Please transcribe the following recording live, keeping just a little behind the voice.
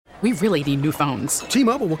We really need new phones.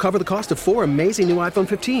 T-Mobile will cover the cost of 4 amazing new iPhone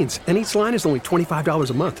 15s, and each line is only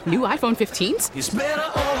 $25 a month. New iPhone 15s? It's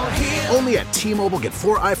better over here. Only at T-Mobile, get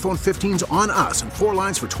 4 iPhone 15s on us and 4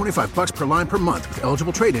 lines for $25 per line per month with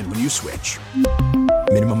eligible trade-in when you switch.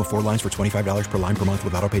 Minimum of 4 lines for $25 per line per month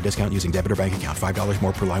with autopay discount using debit or bank account. $5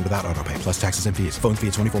 more per line without autopay, plus taxes and fees. Phone fee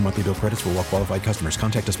at 24 monthly bill credits for well-qualified customers.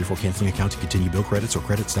 Contact us before canceling account to continue bill credits or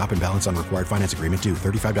credit stop and balance on required finance agreement due.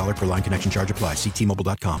 $35 per line connection charge applies. See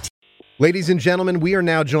T-Mobile.com. Ladies and gentlemen, we are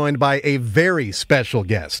now joined by a very special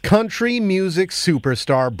guest. Country music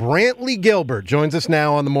superstar Brantley Gilbert joins us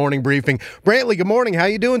now on the morning briefing. Brantley, good morning. How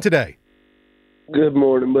you doing today? Good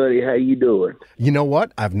morning, buddy. How you doing? You know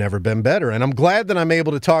what? I've never been better, and I'm glad that I'm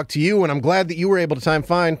able to talk to you, and I'm glad that you were able to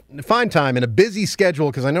find time in a busy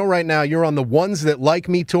schedule, because I know right now you're on the Ones That Like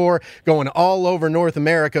Me tour, going all over North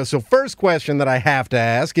America. So first question that I have to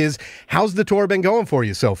ask is, how's the tour been going for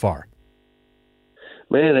you so far?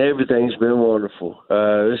 Man, everything's been wonderful.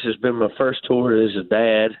 This has been my first tour as a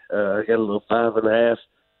dad. I got a little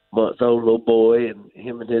 5.5-month-old little boy, and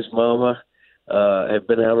him and his mama have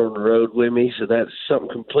been out on the road with me, so that's something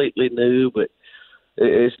completely new, but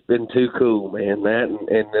it's been too cool, man. That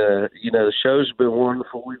and you know, the shows have been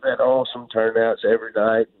wonderful. We've had awesome turnouts every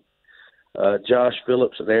night. Josh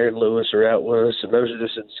Phillips and Aaron Lewis are out with us, and those are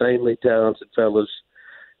just insanely talented fellas.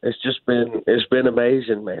 It's been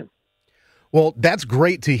amazing, man. Well, that's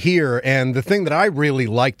great to hear, and the thing that I really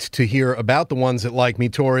liked to hear about the Ones That Like Me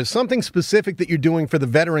tour is something specific that you're doing for the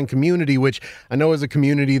veteran community, which I know is a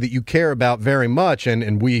community that you care about very much,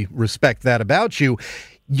 and we respect that about you.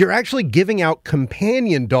 You're actually giving out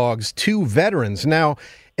companion dogs to veterans. Now,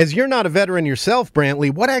 as you're not a veteran yourself,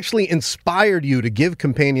 Brantley, what actually inspired you to give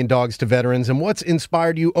companion dogs to veterans, and what's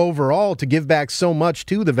inspired you overall to give back so much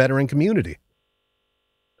to the veteran community?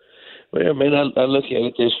 Well, man, I look at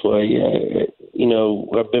it this way. You know,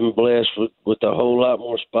 I've been blessed with a whole lot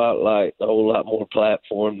more spotlight, a whole lot more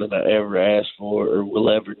platform than I ever asked for or will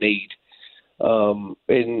ever need.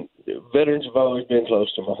 And veterans have always been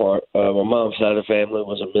close to my heart. My mom's side of the family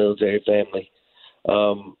was a military family,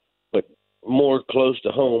 but more close to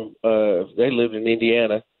home. They lived in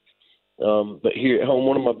Indiana, but here at home,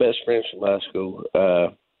 one of my best friends from high school,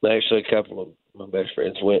 actually a couple of my best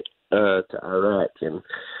friends went to Iraq and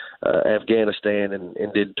Afghanistan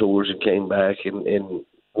and did tours and came back, and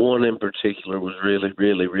one in particular was really,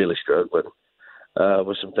 really, really struggling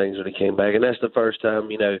with some things when he came back. And that's the first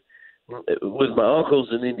time, you know, with my uncles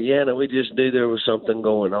in Indiana, we just knew there was something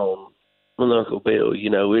going on with Uncle Bill.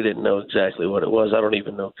 You know, we didn't know exactly what it was. I don't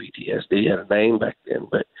even know if PTSD had a name back then.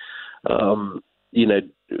 But, you know,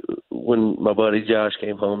 when my buddy Josh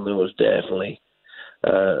came home, there was definitely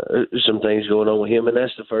some things going on with him. And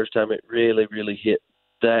that's the first time it really, really hit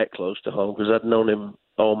that close to home, because I'd known him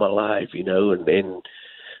all my life, you know, and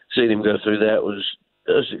seeing him go through that was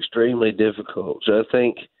extremely difficult. So I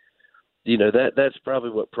think, you know, that's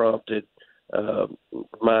probably what prompted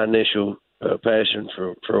my initial passion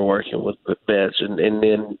for working with vets. And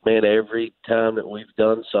then, man, every time that we've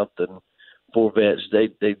done something for vets,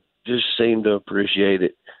 they just seem to appreciate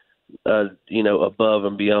it, you know, above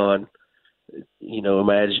and beyond, you know,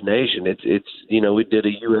 imagination. It's you know, we did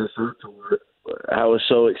a USO tour. I was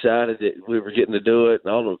so excited that we were getting to do it,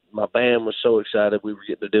 and my band was so excited we were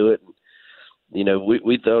getting to do it. And, you know,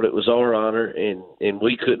 we thought it was our honor, and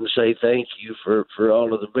we couldn't say thank you for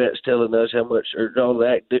all of the vets telling us how much, or all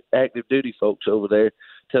the active duty folks over there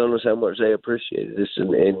telling us how much they appreciated us.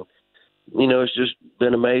 And you know, it's just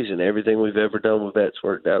been amazing. Everything we've ever done with vets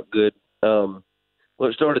worked out good.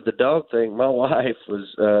 What started the dog thing, my wife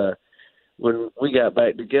was, when we got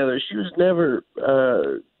back together, she was never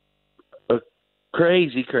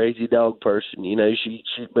crazy dog person, you know.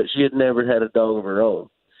 But she had never had a dog of her own.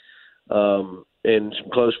 And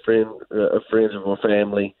some close friends of our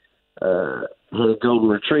family had a golden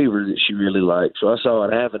retriever that she really liked. So I saw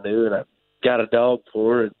an avenue, and I got a dog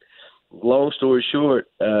for her. And long story short,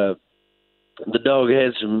 the dog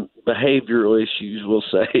had some behavioral issues, we'll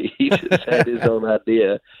say. He just had his own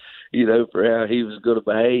idea, you know, for how he was going to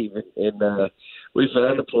behave. And we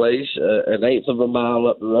found a place an eighth of a mile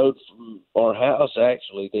up the road from our house,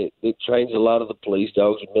 actually, that trains a lot of the police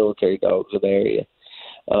dogs and military dogs in the area.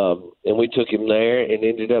 And we took him there and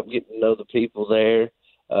ended up getting to know the people there,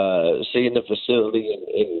 seeing the facility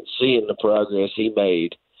and seeing the progress he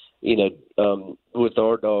made, you know, with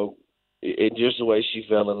our dog. And just the way she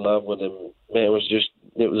fell in love with him, man,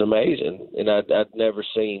 it was amazing. And I'd never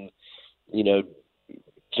seen, you know,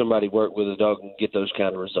 somebody work with a dog and get those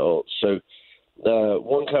kind of results. So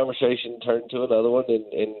one conversation turned to another one,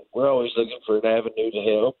 and we're always looking for an avenue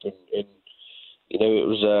to help. And it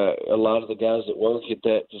was a lot of the guys that work at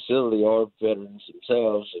that facility are veterans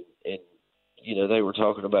themselves, and they were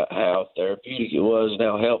talking about how therapeutic it was and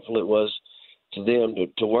how helpful it was to them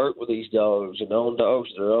to work with these dogs and own dogs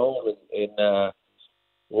of their own. And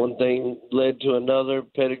one thing led to another.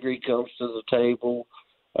 Pedigree comes to the table.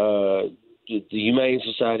 The Humane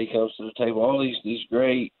Society comes to the table. All these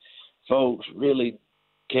great folks really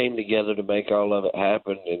came together to make all of it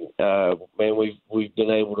happen. And man, we've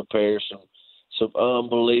been able to pair some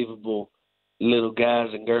unbelievable little guys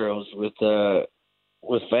and girls with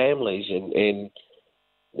families, and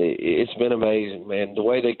it's been amazing, man. The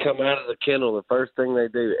way they come out of the kennel, the first thing they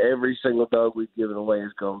do, every single dog we've given away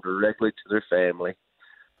has gone directly to their family.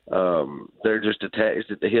 They're just attached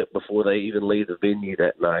at the hip before they even leave the venue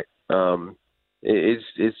that night.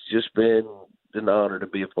 It's just been an honor to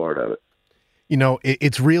be a part of it.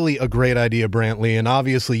 It's really a great idea, Brantley, and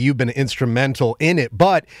obviously you've been instrumental in it,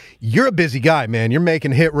 but you're a busy guy, man. You're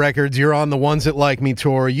making hit records. You're on the Ones That Like Me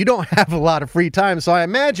tour. You don't have a lot of free time, so I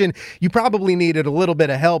imagine you probably needed a little bit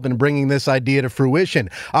of help in bringing this idea to fruition.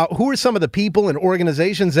 Who are some of the people and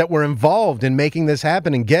organizations that were involved in making this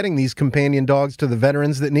happen and getting these companion dogs to the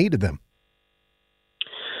veterans that needed them?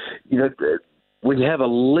 We have a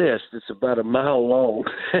list. It's about a mile long.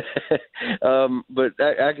 But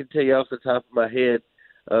I can tell you off the top of my head,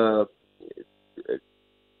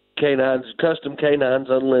 Canines, Custom Canines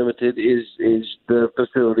Unlimited is the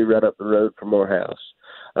facility right up the road from our house.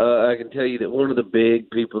 I can tell you that one of the big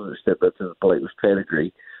people that stepped up to the plate was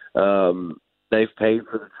Pedigree. They've paid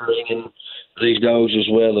for the training for these dogs as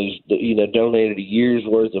well as, donated a year's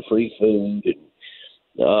worth of free food.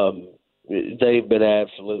 And, they've been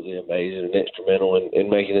absolutely amazing and instrumental in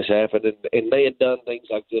making this happen. And they had done things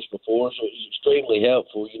like this before, so it was extremely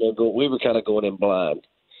helpful. We were kind of going in blind.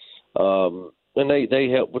 And they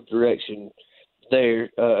helped with direction there,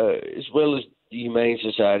 as well as the Humane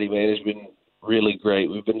Society, man, has been really great.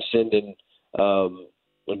 We've been sending a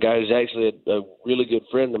guy who's actually a really good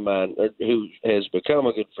friend of mine, or who has become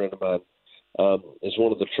a good friend of mine, is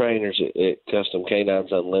one of the trainers at Custom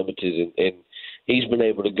Canines Unlimited, and he's been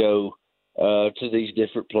able to go to these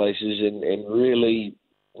different places and really,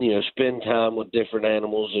 spend time with different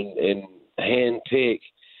animals and hand pick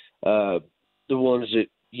the ones that,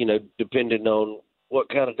 depending on what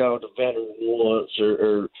kind of dog the veteran wants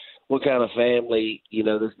or what kind of family,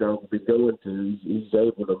 this dog will be going to. He's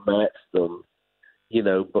able to match them,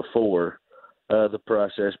 before the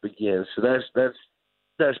process begins. So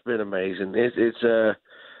that's been amazing.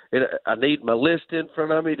 I need my list in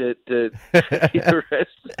front of me to get the rest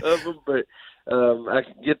of them, but I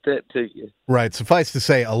can get that to you. Right. Suffice to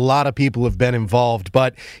say, a lot of people have been involved,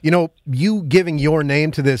 but, you giving your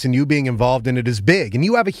name to this and you being involved in it is big, and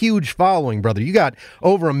you have a huge following, brother. You got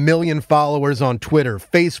over 1 million followers on Twitter,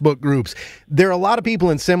 Facebook groups. There are a lot of people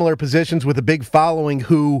in similar positions with a big following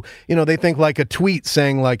who, they think like a tweet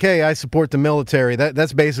saying like, hey, I support the military.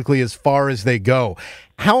 That's basically as far as they go.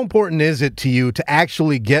 How important is it to you to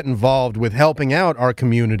actually get involved with helping out our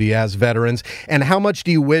community as veterans? And how much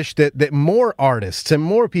do you wish that more artists and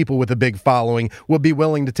more people with a big following would be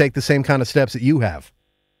willing to take the same kind of steps that you have?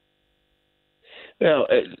 Well,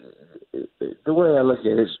 the way I look at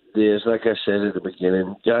it is, like I said at the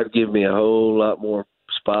beginning, God gave me a whole lot more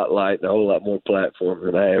spotlight and a whole lot more platform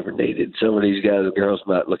than I ever needed. Some of these guys and girls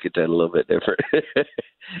might look at that a little bit different.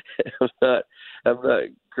 I'm not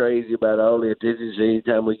crazy about all the attention.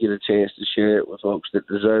 Anytime we get a chance to share it with folks that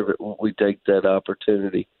deserve it, we take that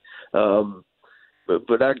opportunity.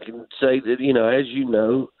 But I can say that, as you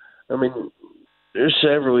know, I mean, there's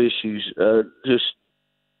several issues just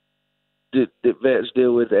that vets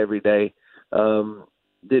deal with every day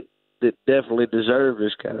that definitely deserve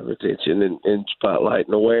this kind of attention and spotlight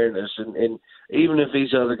and awareness. And even if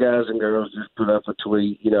these other guys and girls just put up a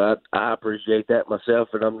tweet, I appreciate that myself,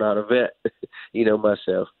 and I'm not a vet,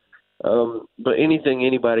 myself. But anything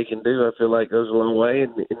anybody can do, I feel like goes a long way,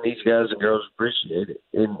 and these guys and girls appreciate it.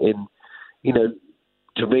 And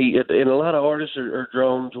to me, and a lot of artists are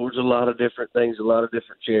drawn towards a lot of different things, a lot of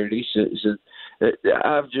different charities. So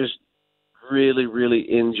I've just really,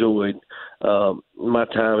 really enjoyed my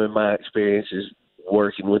time and my experiences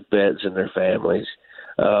working with vets and their families.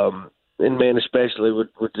 And man, especially with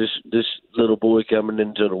this little boy coming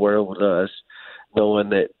into the world with us, knowing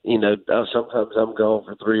that, sometimes I'm gone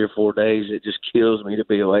for 3 or 4 days. It just kills me to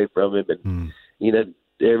be away from him. And,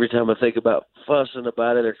 every time I think about fussing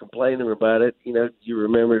about it or complaining about it, you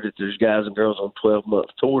remember that there's guys and girls on 12-month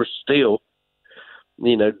tours still,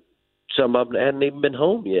 some of them hadn't even been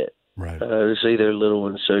home yet. Right. To see their little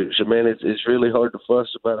ones. So man, it's really hard to fuss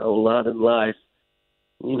about a whole lot in life,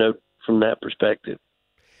 from that perspective.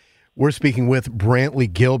 We're speaking with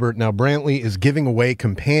Brantley Gilbert. Now, Brantley is giving away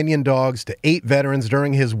companion dogs to 8 veterans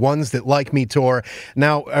during his Ones That Like Me tour.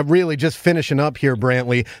 Now, really just finishing up here,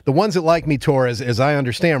 Brantley, the Ones That Like Me tour, as I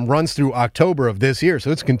understand, runs through October of this year, so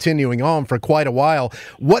it's continuing on for quite a while.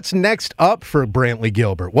 What's next up for Brantley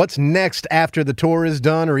Gilbert? What's next after the tour is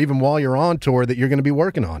done, or even while you're on tour, that you're going to be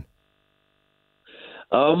working on?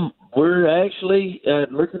 We're actually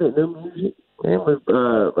looking at new music. And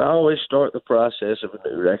I always start the process of a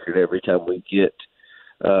new record every time we get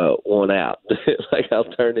one out. Like, I'll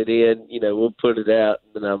turn it in, we'll put it out,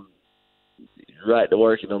 and then I'm right to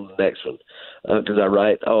working on the next one, because I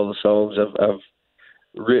write all the songs. I've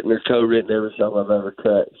written or co-written every song I've ever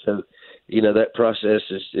cut. So, that process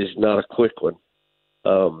is not a quick one.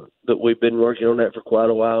 But we've been working on that for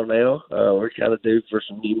quite a while now. We're kind of due for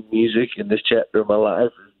some new music, and this chapter of my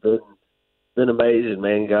life has been amazing,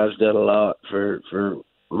 man. God's done a lot for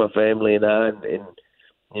my family and I, and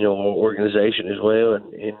our organization as well,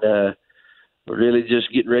 and we're really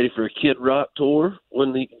just getting ready for a Kid Rock tour.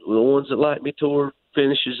 When the Ones That Like Me tour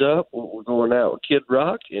finishes up, we're going out with Kid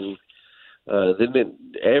Rock, and then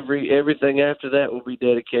everything after that will be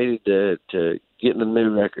dedicated to getting a new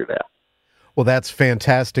record out. Well, that's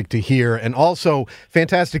fantastic to hear, and also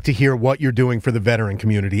fantastic to hear what you're doing for the veteran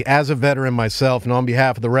community. As a veteran myself, and on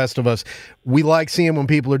behalf of the rest of us, we like seeing when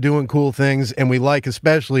people are doing cool things, and we like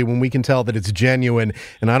especially when we can tell that it's genuine,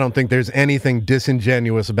 and I don't think there's anything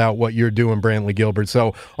disingenuous about what you're doing, Brantley Gilbert.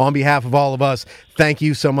 So on behalf of all of us, thank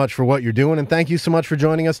you so much for what you're doing, and thank you so much for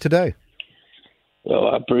joining us today. Well,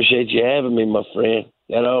 I appreciate you having me, my friend.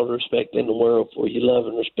 Got all the respect in the world for you, love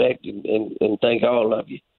and respect, and thank all of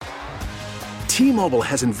you. T-Mobile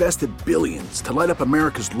has invested billions to light up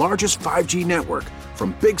America's largest 5G network,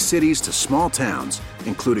 from big cities to small towns,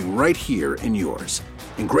 including right here in yours.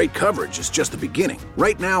 And great coverage is just the beginning.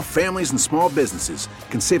 Right now, families and small businesses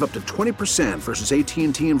can save up to 20% versus AT&T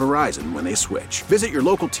and Verizon when they switch. Visit your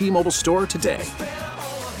local T-Mobile store today.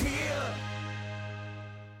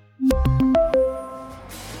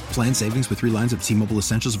 Plan savings with 3 lines of T-Mobile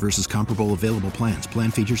Essentials versus comparable available plans. Plan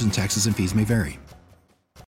features and taxes and fees may vary.